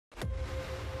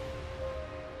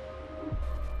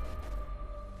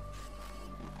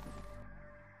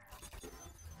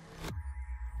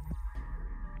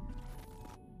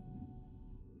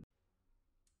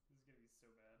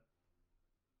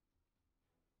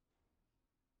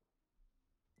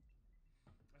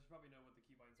probably know what the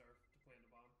keybinds are to plant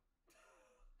a bomb.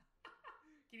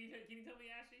 Can you tell me,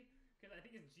 Ashy? Because I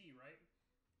think it's G, right?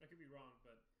 I could be wrong,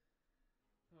 but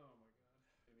oh my god,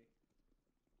 maybe.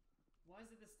 Why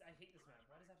is it this? I hate this map.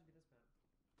 Why does it have to be this map?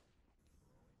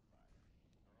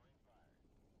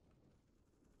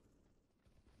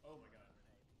 Oh my god.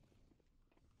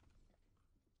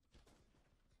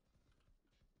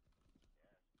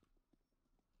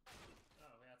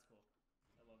 Oh, yeah, that's cool.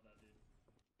 I love that, dude.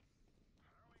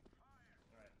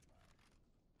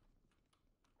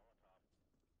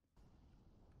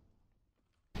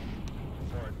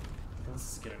 Alright. Let's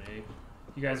just get an A.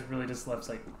 You guys really just left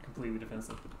like completely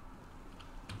defensive.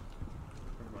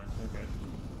 Never mind. Okay.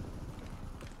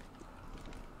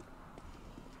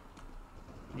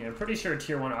 Yeah, I'm pretty sure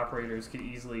tier 1 operators could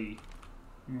easily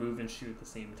move and shoot at the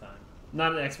same time.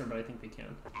 Not an expert, but I think they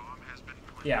can.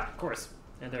 Yeah, of course.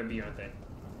 And they're B, aren't they?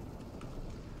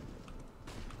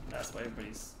 That's why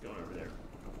everybody's going over there.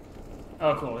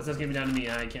 Oh, cool. It's just gonna be down to me.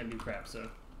 I can't do crap, so.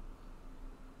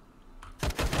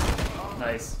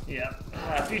 Nice. Yeah.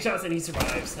 3 shots and he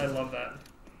survives. I love that.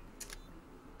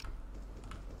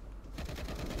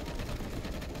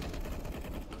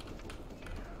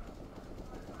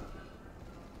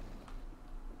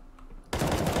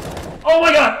 Oh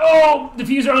my god! Oh!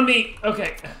 Diffuser on me!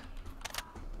 Okay.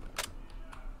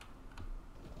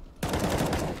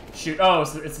 Shoot. Oh,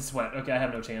 it's a sweat. Okay, I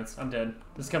have no chance. I'm dead.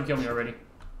 Just come kill me already.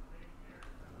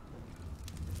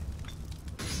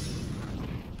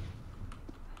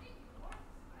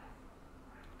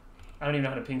 I don't even know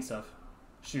how to ping stuff.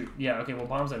 Shoot. Yeah, okay, well,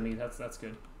 bombs on me. That's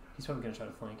good. He's probably gonna try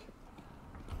to flank.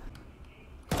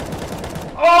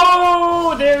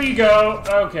 Oh! There you go.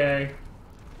 Okay.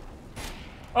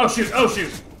 Oh, shoot. Oh,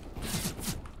 shoot.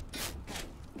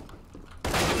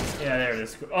 Yeah, there it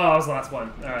is. Oh, that was the last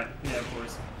one. Alright. Yeah, of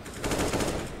course.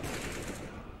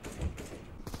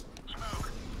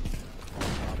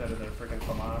 Better than freaking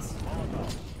FAMAS.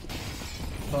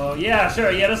 Oh, yeah,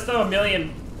 sure. Yeah, just throw a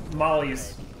million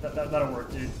mollies. That'll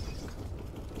work, dude.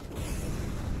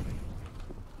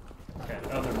 Okay.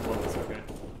 Oh, they're bullets. Okay.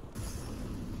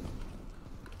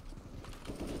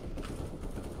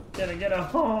 Get a.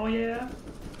 Oh, yeah.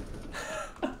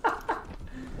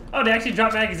 Oh, they actually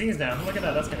drop magazines now. Look at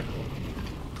that. That's kind of cool.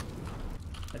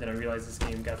 And then I realized this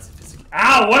game got sophisticated.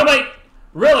 Ow! What am I?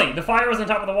 Really? The fire was on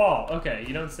top of the wall. Okay,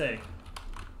 you don't say.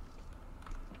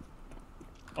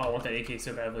 Oh, I want that AK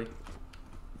so badly.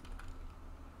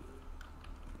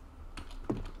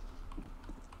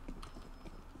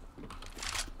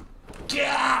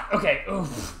 Yeah! Okay.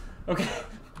 Oof. Okay.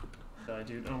 Die,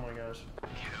 dude. Oh my gosh.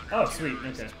 Oh, sweet.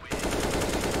 Okay.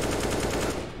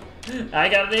 I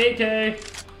got an AK.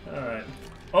 All right.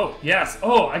 Oh yes.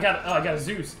 Oh, I got a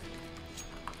Zeus.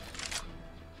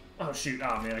 Oh shoot.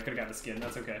 Oh man, I could have gotten a skin.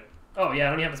 That's okay. Oh yeah, I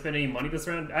don't even have to spend any money this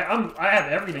round. I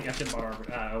have everything. I should have bought armor.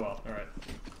 Oh well. All right.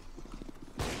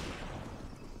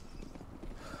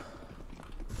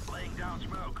 Laying down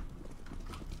smoke.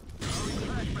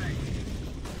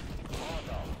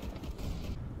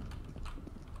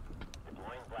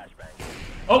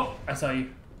 Oh, I saw you.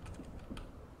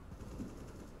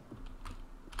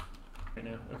 Right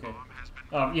now. Okay.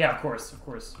 Yeah, of course, of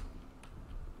course.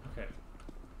 Okay.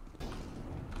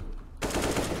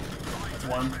 That's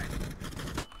one.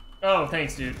 Oh,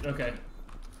 thanks, dude. Okay.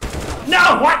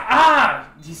 No! What? Ah!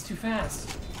 He's too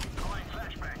fast.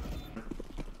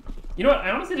 You know what?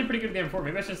 I honestly did pretty good with the M4.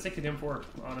 Maybe I should stick to the M4,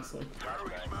 honestly.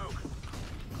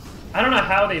 I don't know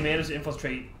how they managed to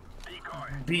infiltrate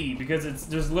B, because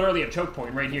there's literally a choke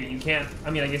point right here. You can't. I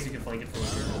mean, I guess you can flank it from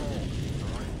here.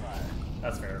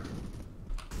 That's fair.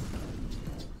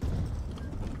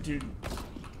 Dude.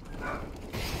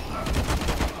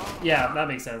 Yeah, that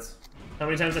makes sense. How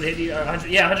many times did I hit you? 100,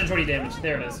 yeah, 120 damage.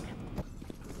 There it is.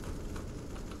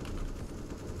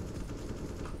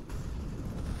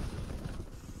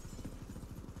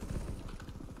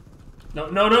 No,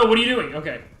 no, no! What are you doing?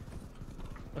 Okay.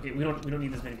 Okay, we don't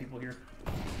need this many people here.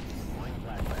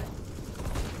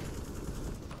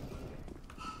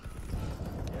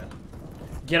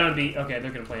 Get on B. Okay,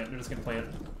 they're gonna plant. They're just gonna plant.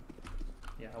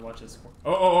 Yeah, I'll watch this.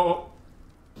 Oh, oh, oh, oh.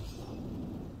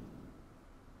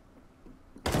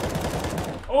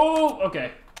 Oh,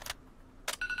 okay.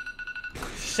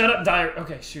 Shut up, Dyer.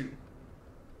 Okay, shoot.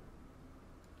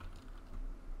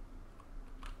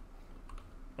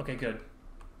 Okay, good.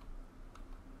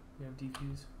 We have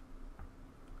defuse.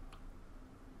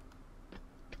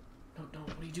 No, no,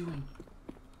 what are you doing?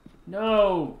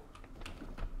 No!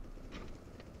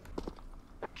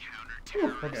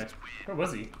 Okay. Where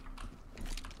was he?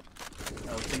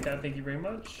 I'll take that, thank you very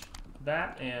much.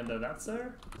 That, and that,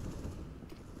 sir.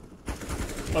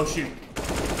 Oh, shoot.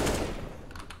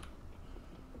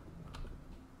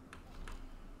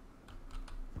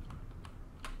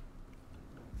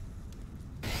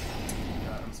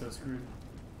 screwed.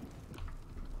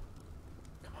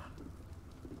 Come on.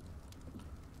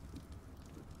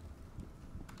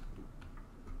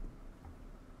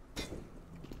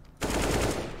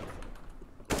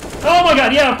 Oh my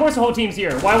god, yeah, of course the whole team's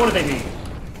here. Why wouldn't they be?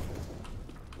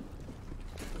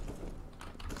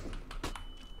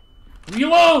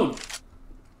 Reload!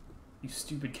 You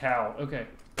stupid cow. Okay.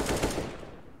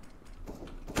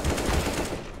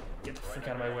 Get the frick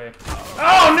out of my way.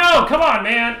 Oh no! Come on,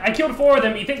 man! I killed 4 of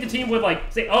them. You think the team would,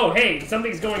 like, say, oh, hey,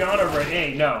 something's going on over at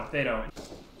A. No, they don't.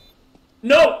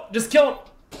 No! Just kill him!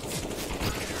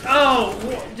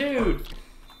 Oh, dude!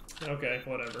 Okay,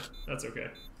 whatever. That's okay.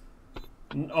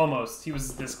 Almost. He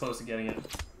was this close to getting it.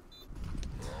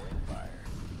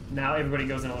 Now everybody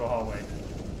goes in a little hallway.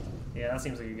 Yeah, that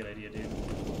seems like a good idea, dude.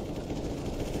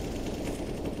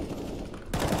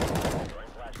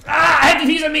 Ah! I had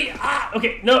defuse on me! Ah!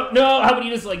 Okay, no, no, how about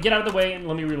you just, like, get out of the way and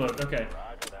let me reload. Okay.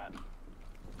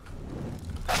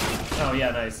 Oh,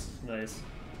 yeah, nice. Nice.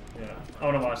 Yeah. I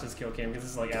want to watch this kill cam because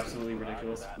this is, like, absolutely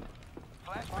ridiculous.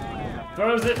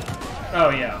 Throws it. Oh,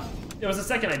 yeah. It was the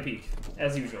second I peek,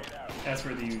 as usual. As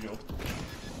for the usual.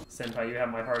 Senpai, you have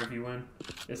my heart if you win.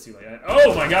 It's too late.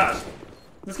 Oh, my gosh!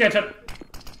 This guy tried...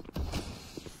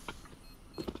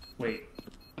 Wait.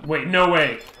 Wait, no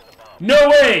way! No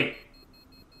way!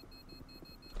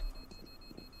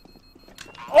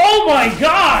 Oh my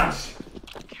gosh!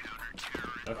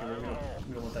 Okay,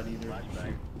 we don't want that either.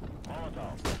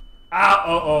 Ow!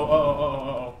 Oh, oh, oh, oh, oh,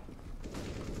 oh,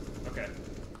 oh. Okay.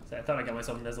 So I thought I got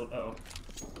myself nizzled. Uh-oh.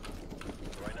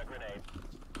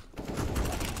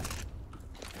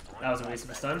 That was a waste of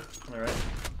a stun. Alright.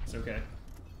 It's okay.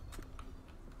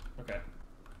 Okay.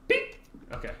 Beep!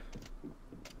 Okay.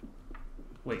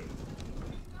 Wait.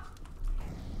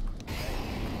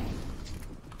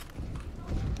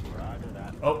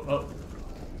 Oh, oh.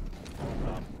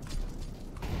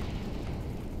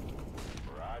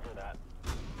 Roger that.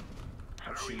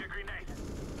 Oh, shoot.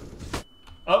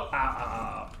 Oh, ow, ow,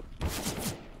 ow.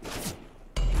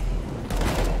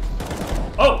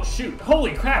 Oh, shoot.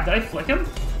 Holy crap, did I flick him?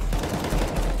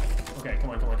 Okay,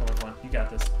 come on, come on, come on, come on. You got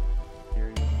this. Here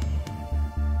you go.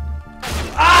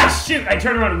 Ah, shoot! I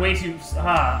turned around way too...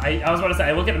 I was about to say,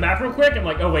 I look at the map real quick, I'm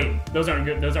like, oh wait, those aren't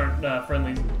good, those aren't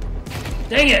friendly.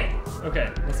 Dang it!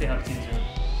 Okay, let's see how the team's doing.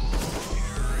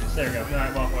 There we go.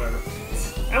 Alright, well, whatever.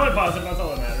 I went positive, that's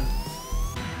all that matters.